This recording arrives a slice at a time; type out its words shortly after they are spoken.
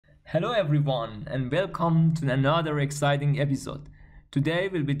Hello everyone and welcome to another exciting episode. Today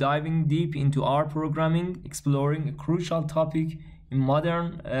we'll be diving deep into R programming, exploring a crucial topic in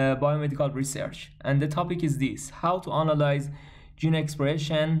modern biomedical research. And the topic is this: how to analyze gene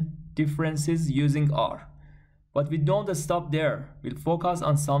expression differences using R. But we don't stop there. We'll focus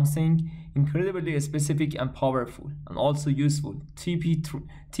on something incredibly specific and powerful and also useful: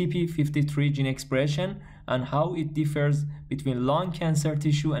 TP53 gene expression and how it differs between lung cancer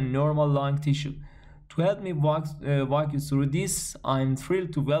tissue and normal lung tissue. To help me walk you through this, I'm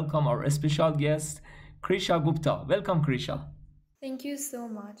thrilled to welcome our special guest, Krisha Gupta. Welcome, Krisha. Thank you so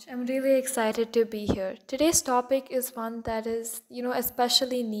much. I'm really excited to be here. Today's topic is one that is,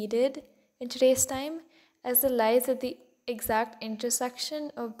 especially needed in today's time as it lies at the exact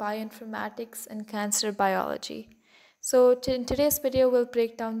intersection of bioinformatics and cancer biology. So in today's video, we'll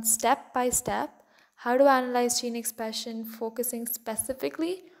break down step by step how to analyze gene expression, focusing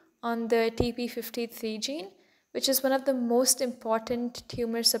specifically on the TP53 gene, which is one of the most important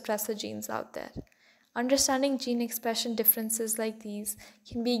tumor suppressor genes out there. Understanding gene expression differences like these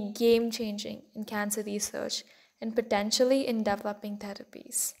can be game-changing in cancer research and potentially in developing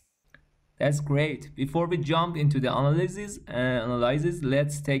therapies. That's great. Before we jump into the analysis,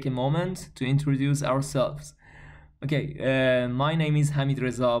 let's take a moment to introduce ourselves. Okay, my name is Hamid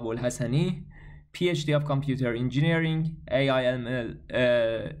Reza Abul Hassani, PhD of Computer Engineering, AI/ML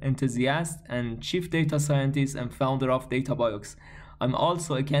enthusiast, and Chief Data Scientist and founder of DataBiox. I'm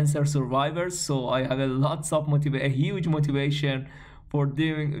also a cancer survivor, so I have a huge motivation for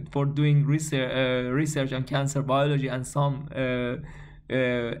doing research on cancer biology and some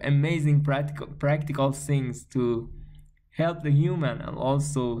amazing practical things to help the human and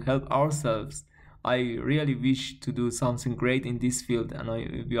also help ourselves. I really wish to do something great in this field, and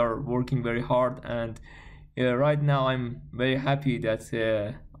we are working very hard. And right now, I'm very happy that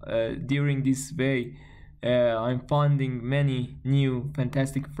during this way, I'm finding many new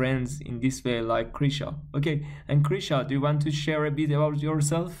fantastic friends in this way, like Krisha. Okay, and Krisha, do you want to share a bit about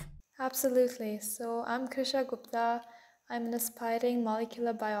yourself? Absolutely. So I'm Krisha Gupta. I'm an aspiring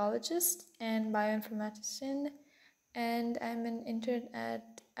molecular biologist and bioinformatician, and I interned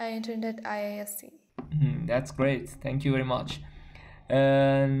at IISc. That's great. Thank you very much.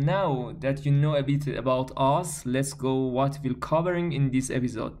 Now that you know a bit about us, let's go what we're covering in this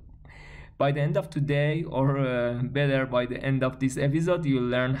episode. By the end of today, or better, by the end of this episode, you'll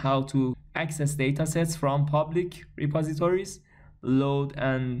learn how to access datasets from public repositories, load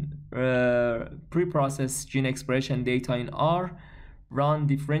and pre-process gene expression data in R, run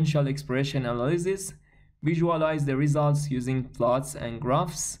differential expression analysis, visualize the results using plots and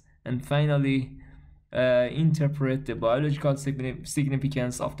graphs, and finally interpret the biological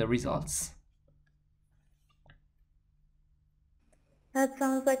significance of the results. That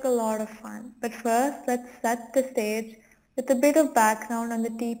sounds like a lot of fun. But first, let's set the stage with a bit of background on the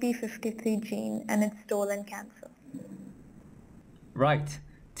TP53 gene and its role in cancer. Right.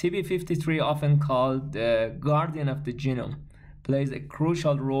 TP53, often called the guardian of the genome, plays a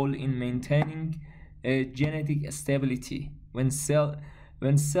crucial role in maintaining genetic stability. When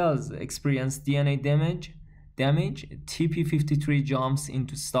cells experience DNA damage, TP53 jumps in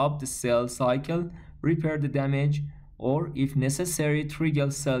to stop the cell cycle, repair the damage, or if necessary, trigger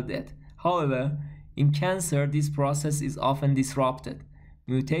cell death. However, in cancer, this process is often disrupted.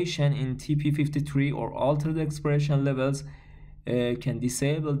 Mutation in TP53 or altered expression levels can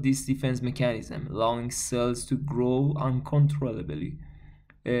disable this defense mechanism, allowing cells to grow uncontrollably,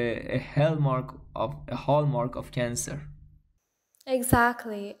 a hallmark of cancer.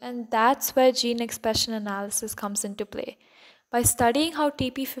 Exactly, and that's where gene expression analysis comes into play. By studying how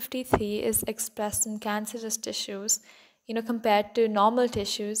TP53 is expressed in cancerous tissues, compared to normal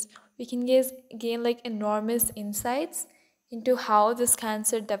tissues, we can gain like enormous insights into how this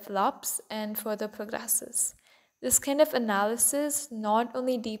cancer develops and further progresses. This kind of analysis not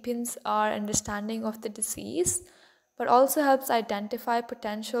only deepens our understanding of the disease, but also helps identify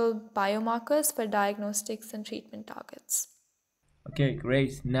potential biomarkers for diagnostics and treatment targets. Okay,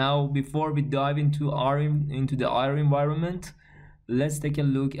 great. Now, before we dive into the R environment, let's take a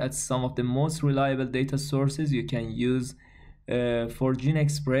look at some of the most reliable data sources you can use for gene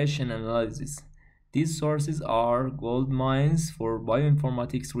expression analysis. These sources are gold mines for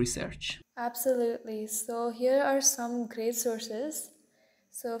bioinformatics research. Absolutely. So here are some great sources.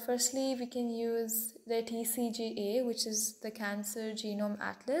 So firstly, we can use the TCGA, which is the Cancer Genome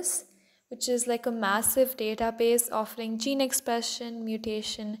Atlas, which is like a massive database offering gene expression,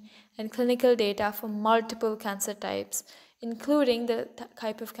 mutation, and clinical data for multiple cancer types, including the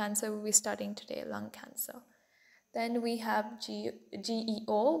type of cancer we'll be studying today, lung cancer. Then we have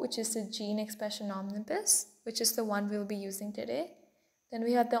GEO, which is the Gene Expression Omnibus, which is the one we'll be using today. Then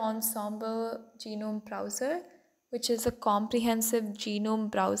we have the Ensemble Genome Browser, which is a comprehensive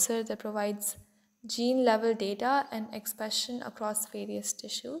genome browser that provides gene-level data and expression across various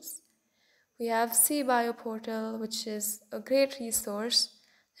tissues. We have CBioPortal, which is a great resource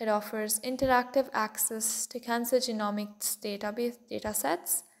that offers interactive access to cancer genomics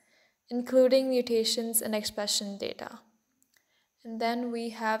datasets, including mutations and expression data. And then we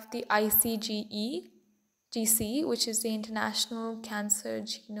have the GC, which is the International Cancer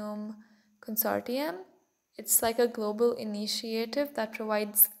Genome Consortium. It's like a global initiative that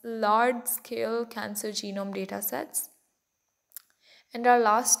provides large-scale cancer genome datasets. And our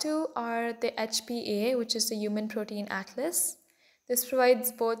last two are the HPA, which is the Human Protein Atlas. This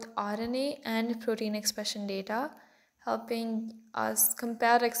provides both RNA and protein expression data, helping us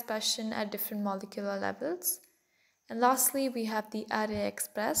compare expression at different molecular levels. And lastly, we have the Array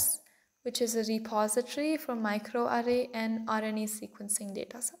Express, which is a repository for microarray and RNA sequencing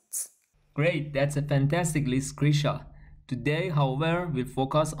datasets. Great, that's a fantastic list, Krisha. Today, however, we'll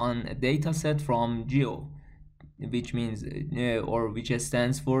focus on a dataset from GEO, which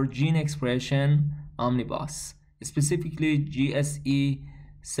stands for Gene Expression Omnibus, specifically GSE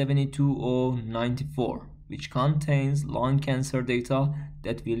 72094, which contains lung cancer data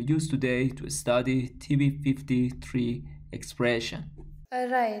that we'll use today to study TB53 expression.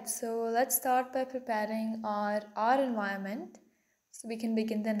 Alright, so let's start by preparing our R environment so we can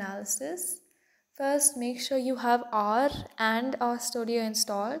begin the analysis. First, make sure you have R and RStudio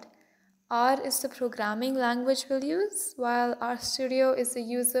installed. R is the programming language we'll use, while RStudio is a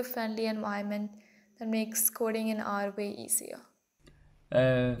user-friendly environment that makes coding in R way easier.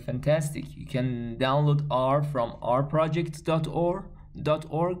 Fantastic. You can download R from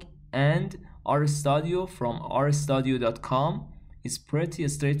rproject.org and RStudio from rstudio.com. It's pretty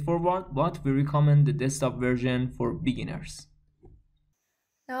straightforward, but we recommend the desktop version for beginners.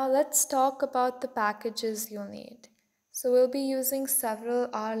 Now let's talk about the packages you'll need. So we'll be using several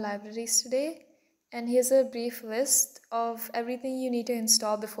R libraries today, and here's a brief list of everything you need to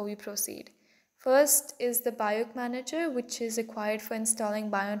install before we proceed. First is the Bioc Manager, which is required for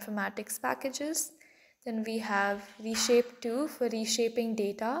installing Bioinformatics packages. Then we have Reshape2 for reshaping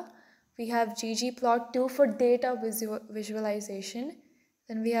data. We have ggplot2 for data visualization.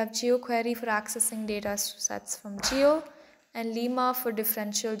 Then we have GeoQuery for accessing data sets from Geo, and Lima for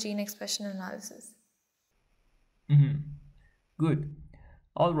differential gene expression analysis. Good.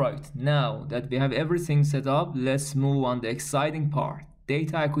 Alright, now that we have everything set up, let's move on the exciting part,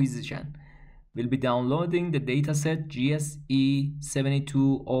 data acquisition. We'll be downloading the dataset GSE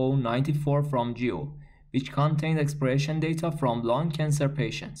 72094 from Geo, which contains expression data from lung cancer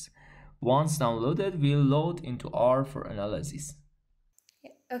patients. Once downloaded, we'll load into R for analysis.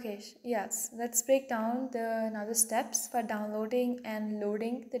 Okay, yes, let's break down the other steps for downloading and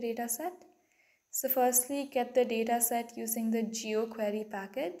loading the dataset. So firstly, get the dataset using the GeoQuery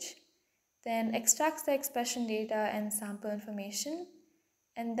package, then extract the expression data and sample information,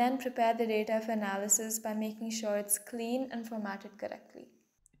 and then prepare the data for analysis by making sure it's clean and formatted correctly.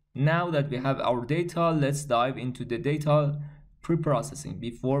 Now that we have our data, let's dive into the data pre-processing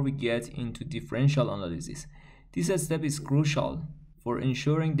before we get into differential analysis. This step is crucial for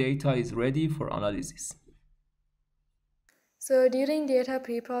ensuring data is ready for analysis. So during data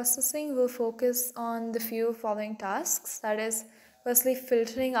pre-processing, we'll focus on the few following tasks. That is, firstly,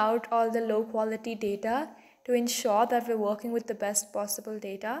 filtering out all the low-quality data to ensure that we're working with the best possible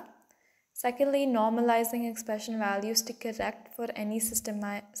data. Secondly, normalizing expression values to correct for any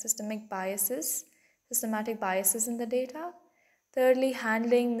systematic biases in the data. Thirdly,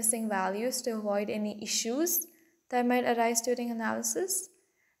 handling missing values to avoid any issues that might arise during analysis.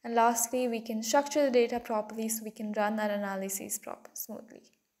 And lastly, we can structure the data properly so we can run our analyses smoothly.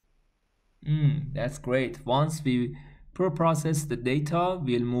 That's great. Once we pre-process the data,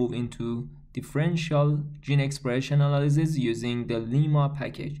 we'll move into differential gene expression analysis using the Lima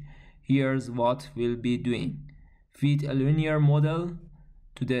package. Here's what we'll be doing. Feed a linear model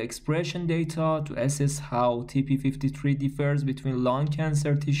to the expression data to assess how TP53 differs between lung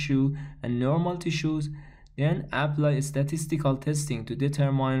cancer tissue and normal tissues. Then apply statistical testing to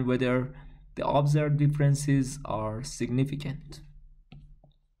determine whether the observed differences are significant.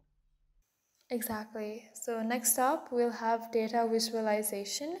 Exactly. So next up, we'll have data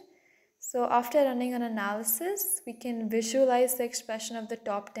visualization. So after running an analysis, we can visualize the expression of the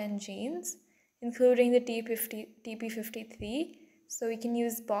top 10 genes, including the TP53. So we can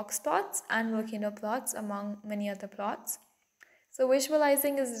use box plots and volcano plots among many other plots. So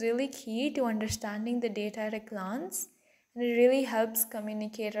visualizing is really key to understanding the data at a glance, and it really helps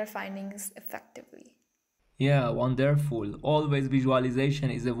communicate our findings effectively. Yeah, wonderful. Always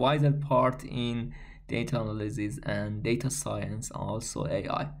visualization is a vital part in data analysis and data science, also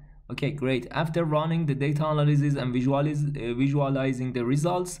AI. Okay, great. After running the data analysis and visualizing the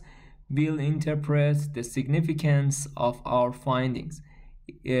results, we'll interpret the significance of our findings.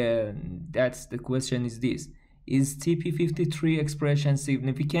 That's the question is this. Is TP53 expression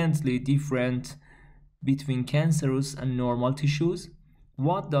significantly different between cancerous and normal tissues?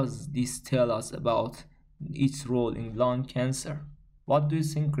 What does this tell us about its role in lung cancer? What do you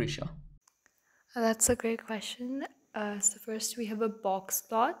think, Krisha? That's a great question. So first we have a box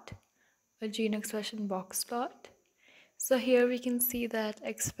plot, a gene expression box plot. So here we can see that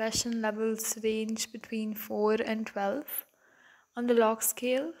expression levels range between 4 and 12 on the log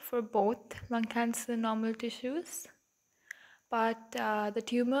scale for both lung cancer and normal tissues. But the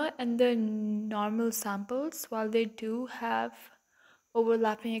tumor and the normal samples, while they do have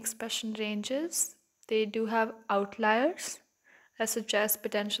overlapping expression ranges, they do have outliers that suggest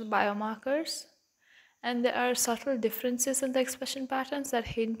potential biomarkers. And there are subtle differences in the expression patterns that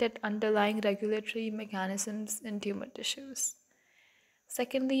hint at underlying regulatory mechanisms in tumor tissues.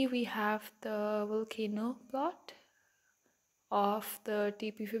 Secondly, we have the volcano plot of the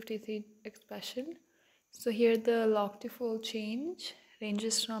TP53 expression. So here the log to fold change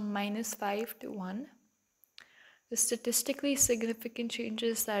ranges from -5 to 1. The statistically significant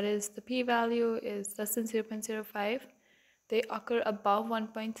changes, that is the p-value is less than 0.05, they occur above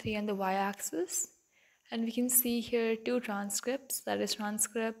 1.3 on the y-axis. And we can see here two transcripts, that is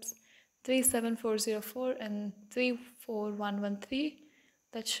transcripts 37404 and 34113,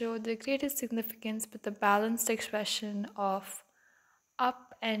 that show the greatest significance with the balanced expression of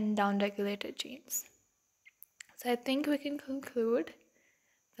up and down regulated genes. So I think we can conclude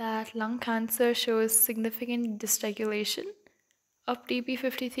that lung cancer shows significant dysregulation of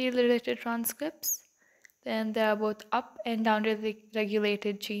TP53 related transcripts. Then there are both up and down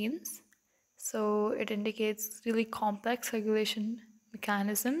regulated genes. So it indicates really complex regulation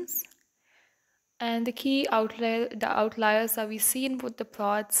mechanisms. And the key outliers that we see in both the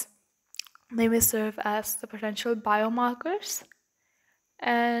plots, they may serve as the potential biomarkers,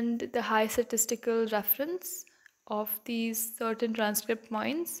 and the high statistical reference of these certain transcript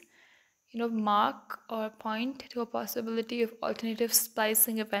points, mark or point to a possibility of alternative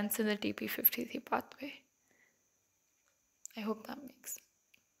splicing events in the TP53 pathway. I hope that makes sense.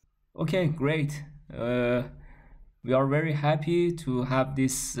 Okay, great. We are very happy to have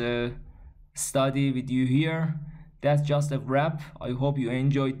this study with you here. That's just a wrap. I hope you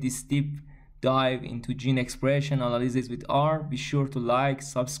enjoyed this deep dive into gene expression analysis with R. Be sure to like,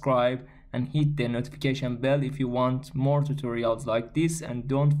 subscribe, and hit the notification bell if you want more tutorials like this, and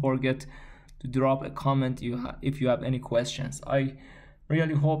don't forget to drop a comment if you have any questions. I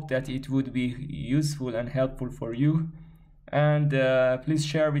really hope that it would be useful and helpful for you, and please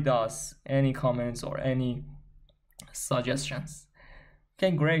share with us any comments or any suggestions.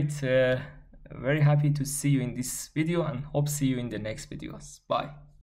 Okay, great. Very happy to see you in this video, and hope see you in the next videos. Bye.